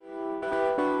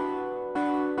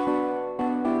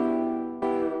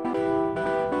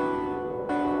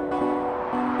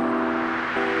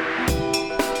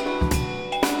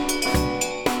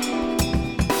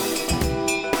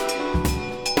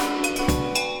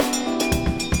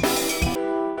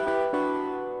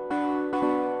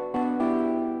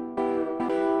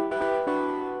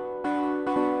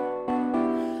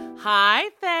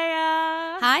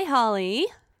Holly.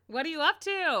 What are you up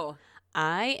to?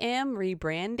 I am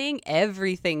rebranding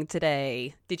everything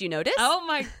today. Did you notice? Oh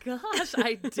my gosh,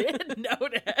 I did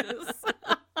notice.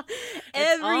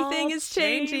 Everything is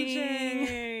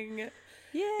changing. Yay.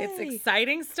 It's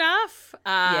exciting stuff.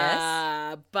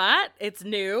 Yes. But it's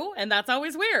new, and that's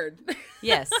always weird.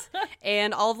 Yes.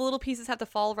 And all the little pieces have to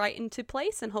fall right into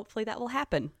place, and hopefully that will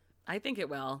happen. I think it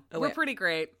will. Oh, We're wait. pretty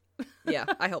great. Yeah,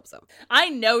 I hope so. I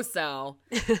know so.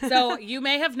 So you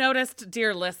may have noticed,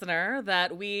 dear listener,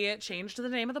 that we changed the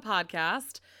name of the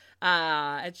podcast.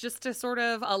 It's just to sort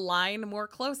of align more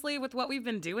closely with what we've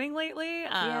been doing lately.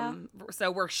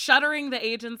 So we're shuttering the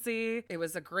agency. It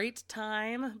was a great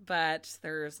time, but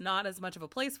there's not as much of a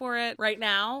place for it right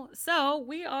now. So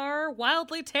we are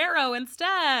Wildly Tarot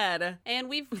instead. And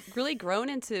we've really grown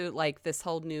into like this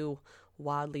whole new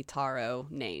Wildly Tarot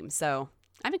name. So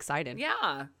I'm excited.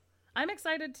 Yeah, I'm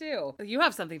excited too. You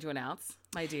have something to announce,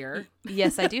 my dear.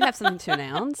 Yes, I do have something to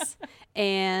announce.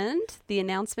 And the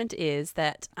announcement is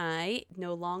that I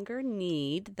no longer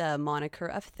need the moniker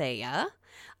of Thea.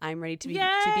 I'm ready to be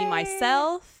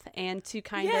myself and to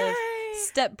kind of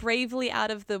step bravely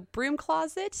out of the broom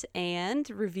closet and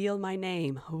reveal my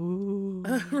name. Ooh.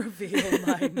 Reveal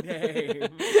my name.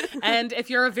 And if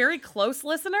you're a very close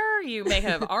listener, you may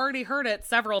have already heard it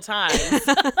several times.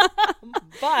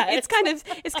 But it's kind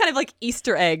of like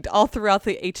Easter egged all throughout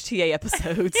the HTA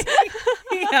episodes.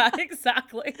 Yeah,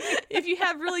 exactly. If you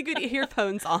have really good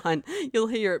earphones on, you'll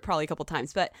hear it probably a couple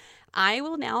times. But I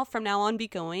will from now on be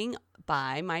going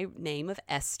by my name of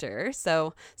Esther.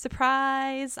 So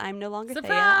surprise, I'm no longer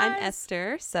Thea, I'm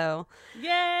Esther. So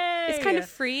yay! It's kind of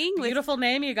freeing. Beautiful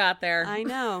name you got there. I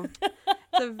know. It's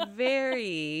a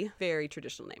very, very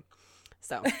traditional name.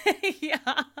 So yeah.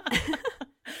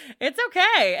 It's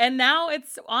okay. And now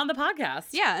it's on the podcast.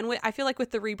 Yeah. And I feel like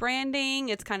with the rebranding,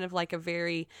 it's kind of like a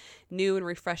very new and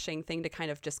refreshing thing to kind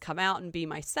of just come out and be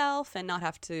myself and not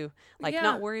have to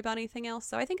not worry about anything else.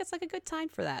 So I think it's like a good time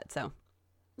for that. So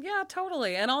yeah,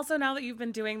 totally. And also now that you've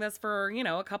been doing this for,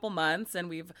 a couple months and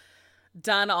we've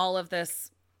done all of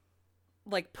this,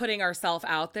 like putting ourselves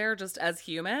out there just as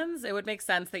humans, it would make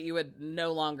sense that you would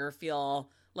no longer feel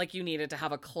like you needed to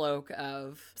have a cloak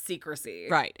of secrecy.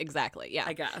 Right, exactly. Yeah.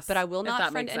 I guess. But I will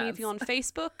not friend any of you on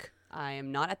Facebook. I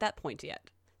am not at that point yet.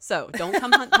 So don't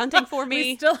come hunting for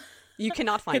me. You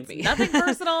cannot find me. Nothing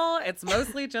personal. It's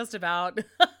mostly just about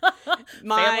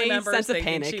my family members sense of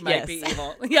thinking panic. She might be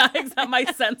evil. Yeah, exactly. My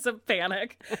sense of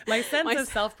panic. My sense of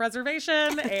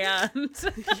self-preservation and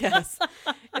yes.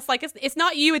 It's like it's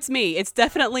not you, it's me. It's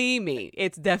definitely me.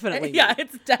 It's definitely me.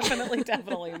 It's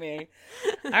definitely me.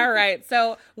 All right.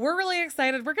 So we're really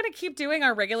excited. We're going to keep doing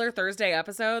our regular Thursday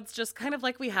episodes, just kind of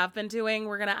like we have been doing.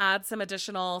 We're going to add some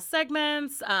additional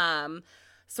segments.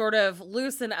 Sort of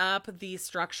loosen up the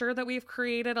structure that we've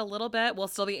created a little bit. We'll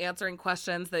still be answering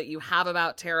questions that you have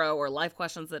about tarot or life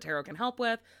questions that tarot can help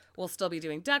with. We'll still be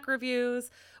doing deck reviews.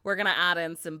 We're going to add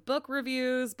in some book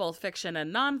reviews, both fiction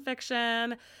and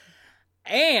nonfiction.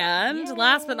 And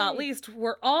last but not least,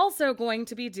 we're also going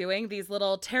to be doing these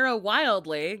little Tarot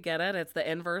Wildly, get it? It's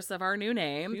the inverse of our new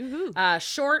name.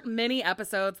 Short mini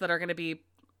episodes that are going to be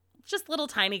just little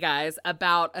tiny guys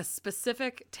about a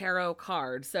specific tarot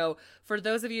card. So for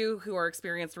those of you who are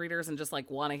experienced readers and just like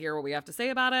want to hear what we have to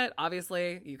say about it,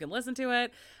 obviously you can listen to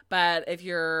it. But if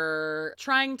you're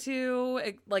trying to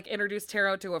like introduce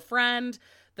tarot to a friend,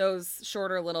 those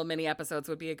shorter little mini episodes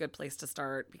would be a good place to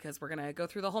start because we're going to go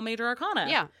through the whole major arcana.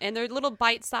 Yeah. And they're little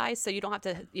bite size. So you don't have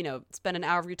to, spend an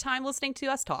hour of your time listening to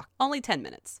us talk. Only 10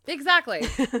 minutes. Exactly.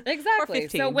 Or 15,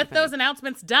 so with those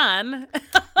announcements done.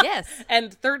 Yes.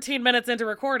 And 13 minutes into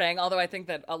recording, although I think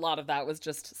that a lot of that was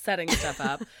just setting stuff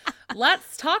up.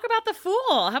 Let's talk about the Fool.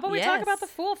 How about we talk about the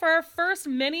Fool for our first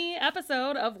mini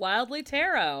episode of Wildly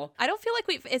Tarot? I don't feel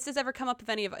like it's just ever come up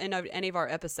in any of our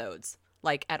episodes.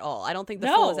 Like at all. I don't think the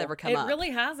Fool has ever come up. It really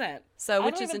hasn't. So,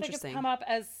 which is think interesting. It's come up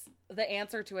as the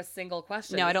answer to a single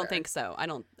question. No, I don't think so. I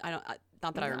don't,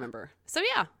 not that I remember. So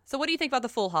yeah. So what do you think about the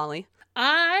Fool, Holly?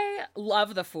 I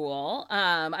love the Fool.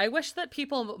 I wish that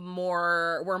people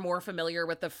were more familiar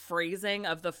with the phrasing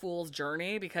of the Fool's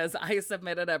journey because I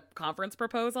submitted a conference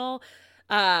proposal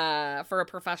for a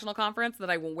professional conference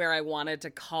where I wanted to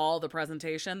call the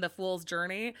presentation The Fool's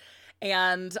Journey.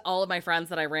 And all of my friends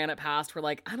that I ran it past were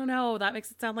like, I don't know, that makes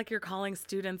it sound like you're calling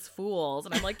students fools.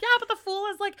 And I'm like, yeah, but the Fool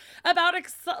is like about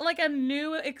like a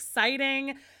new,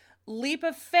 exciting leap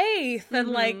of faith. And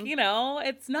like,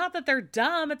 it's not that they're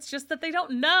dumb. It's just that they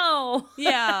don't know.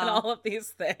 Yeah. And all of these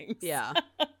things. Yeah.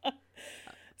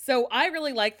 So I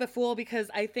really like the Fool because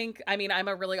I'm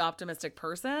a really optimistic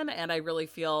person, and I really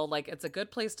feel like it's a good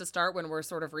place to start when we're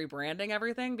sort of rebranding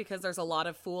everything, because there's a lot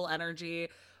of Fool energy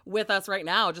with us right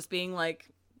now, just being like,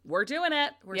 we're doing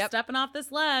it. We're stepping off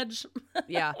this ledge.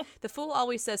 Yeah. The Fool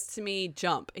always says to me,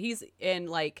 jump. He's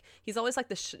always like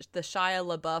the Shia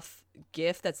LaBeouf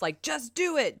gif that's like, just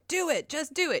do it,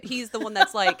 just do it. He's the one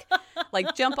that's like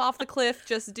jump off the cliff,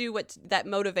 just do what, that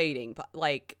motivating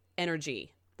like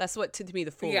energy. That's what to me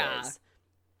the Fool is.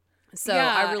 So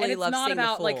I really love seeing the Fool. It's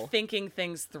not about like thinking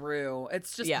things through.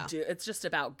 It's just it's just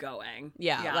about going.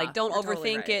 Yeah, like don't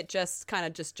overthink it. Just kind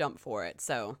of just jump for it.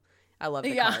 So I love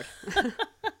the card.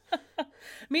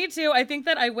 Me too. I think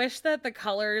that I wish that the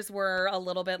colors were a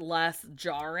little bit less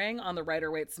jarring on the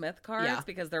Rider-Waite-Smith cards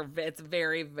because it's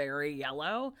very, very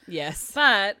yellow. Yes.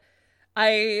 But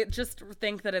I just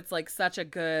think that it's like such a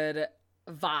good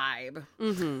vibe.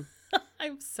 Mm-hmm.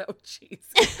 I'm so cheesy.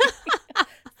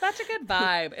 Such a good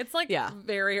vibe. It's like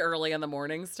very early in the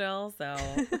morning still, so.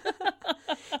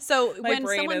 So when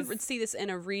someone would see this in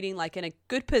a reading, like in a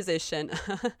good position,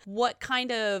 what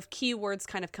kind of keywords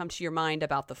kind of come to your mind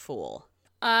about the Fool?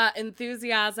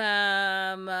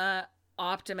 Enthusiasm,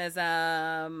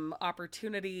 optimism,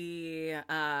 opportunity,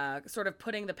 sort of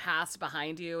putting the past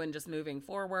behind you and just moving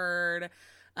forward,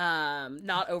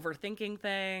 not overthinking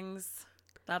things.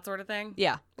 That sort of thing.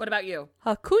 Yeah. What about you?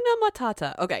 Hakuna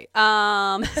Matata. Okay.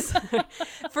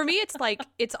 For me,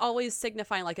 it's always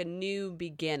signifying like a new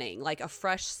beginning, like a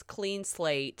fresh, clean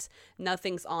slate.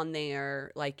 Nothing's on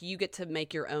there. Like you get to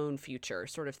make your own future,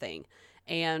 sort of thing.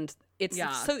 And it's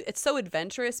so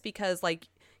adventurous because like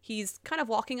he's kind of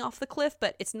walking off the cliff,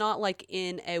 but it's not like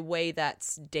in a way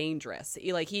that's dangerous.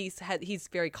 He's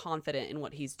very confident in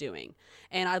what he's doing.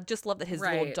 And I just love that his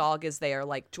little dog is there,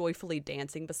 like joyfully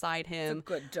dancing beside him. It's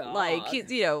a good dog. Like,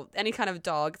 any kind of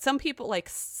dog. Some people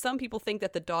think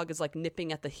that the dog is like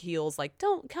nipping at the heels, like,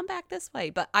 don't come back this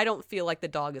way. But I don't feel like the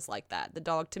dog is like that. The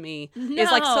dog to me is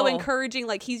like so encouraging.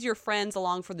 Like he's your friends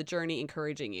along for the journey,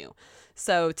 encouraging you.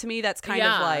 So to me, that's kind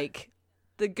of like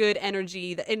the good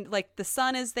energy, and like the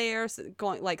sun is there,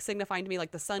 going like signifying to me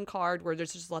like the sun card, where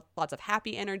there's just lots of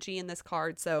happy energy in this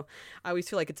card. So I always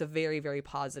feel like it's a very, very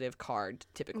positive card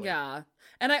typically. Yeah.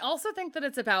 And I also think that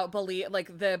it's about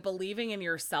the believing in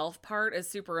yourself part is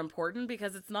super important,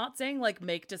 because it's not saying like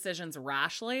make decisions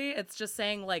rashly. It's just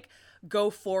saying like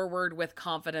go forward with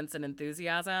confidence and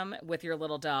enthusiasm with your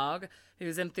little dog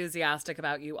who's enthusiastic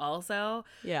about you also.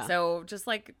 Yeah. So just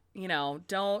like,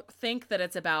 don't think that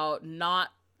it's about not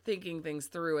thinking things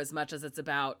through as much as it's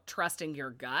about trusting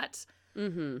your gut.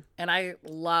 Mm-hmm. And I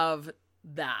love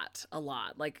that a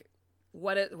lot. Like,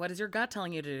 what is your gut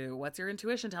telling you to do? What's your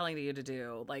intuition telling you to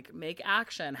do? Like, make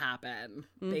action happen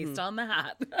based on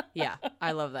that. Yeah,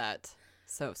 I love that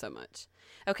so much.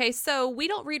 Okay, so we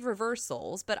don't read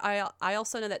reversals, but I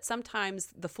also know that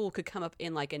sometimes the Fool could come up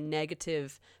in like a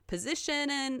negative position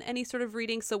in any sort of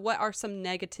reading. So what are some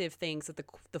negative things that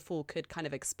the Fool could kind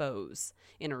of expose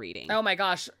in a reading? Oh my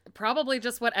gosh, probably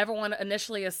just what everyone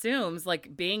initially assumes,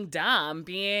 like being dumb,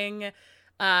 being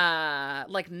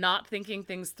like not thinking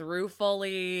things through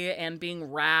fully, and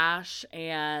being rash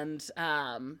and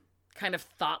kind of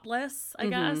thoughtless, I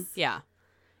guess.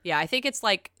 Yeah, I think it's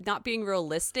like not being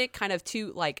realistic, kind of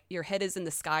too, like your head is in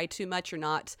the sky too much. You're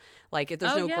not like, if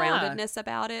there's no groundedness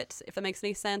about it, if that makes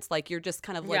any sense. Like you're just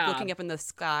kind of like looking up in the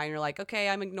sky and you're like, okay,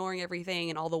 I'm ignoring everything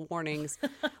and all the warnings.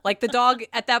 Like the dog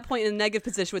at that point in a negative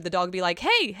position, would the dog be like,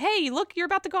 hey, look, you're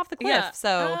about to go off the cliff. Yeah.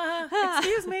 So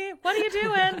excuse me, what are you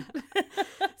doing?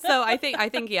 So I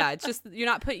think it's just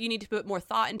you need to put more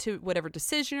thought into whatever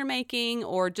decision you're making,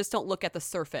 or just don't look at the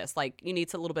surface. Like you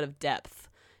need a little bit of depth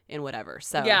in whatever.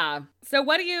 So yeah. So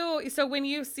when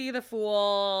you see the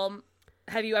Fool,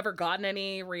 have you ever gotten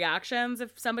any reactions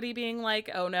of somebody being like,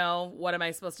 oh no, what am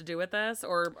I supposed to do with this?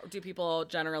 Or do people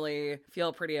generally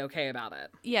feel pretty okay about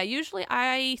it? Yeah, usually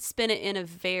I spin it in a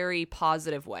very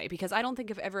positive way, because I don't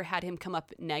think I've ever had him come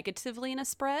up negatively in a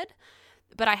spread.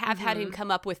 But I have had him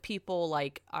come up with people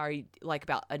like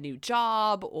about a new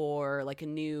job, or like a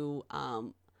new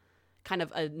kind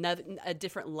of a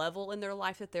different level in their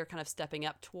life that they're kind of stepping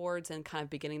up towards and kind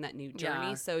of beginning that new journey.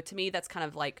 Yeah. So to me, that's kind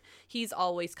of like, he's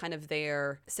always kind of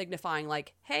there signifying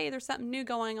like, hey, there's something new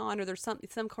going on, or there's some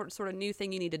sort of new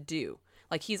thing you need to do.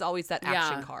 Like he's always that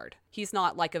action card. He's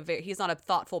not like he's not a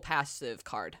thoughtful passive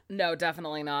card. No,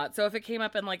 definitely not. So if it came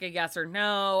up in like a yes or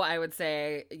no, I would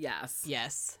say yes.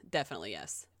 Yes, definitely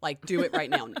yes. Like do it right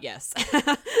now. Yes.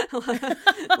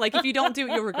 Like if you don't do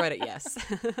it, you'll regret it. Yes.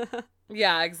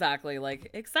 Yeah, exactly. Like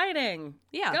exciting.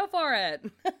 Yeah. Go for it.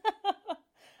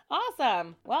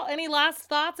 Awesome. Well, any last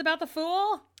thoughts about the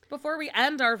Fool? before we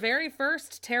end our very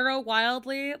first Tarot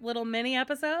Wildly little mini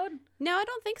episode? No, I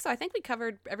don't think so. I think we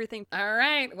covered everything. All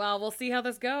right. Well, we'll see how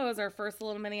this goes. Our first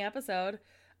little mini episode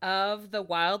of the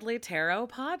Wildly Tarot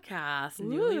podcast,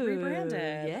 newly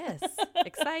rebranded. Yes.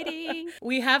 Exciting.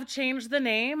 We have changed the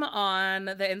name on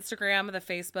the Instagram, the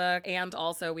Facebook, and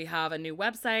also we have a new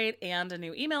website and a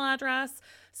new email address.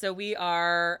 So we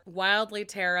are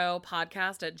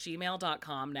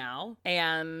wildlytarotpodcast@gmail.com now.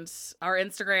 And our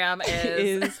Instagram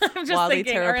is I'm just Wildly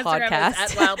thinking, Tarot our Instagram Podcast.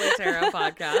 is @Wildly Tarot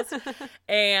Podcast.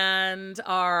 And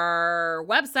our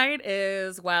website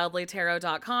is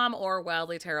wildlytarot.com or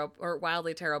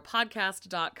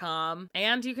wildlytarotpodcast.com.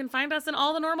 And you can find us in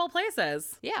all the normal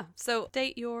places. Yeah. So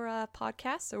date your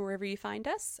podcasts or wherever you find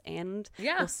us. And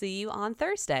Yeah. we'll see you on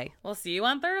Thursday. We'll see you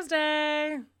on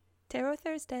Thursday. Tarot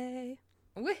Thursday.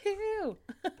 Woohoo!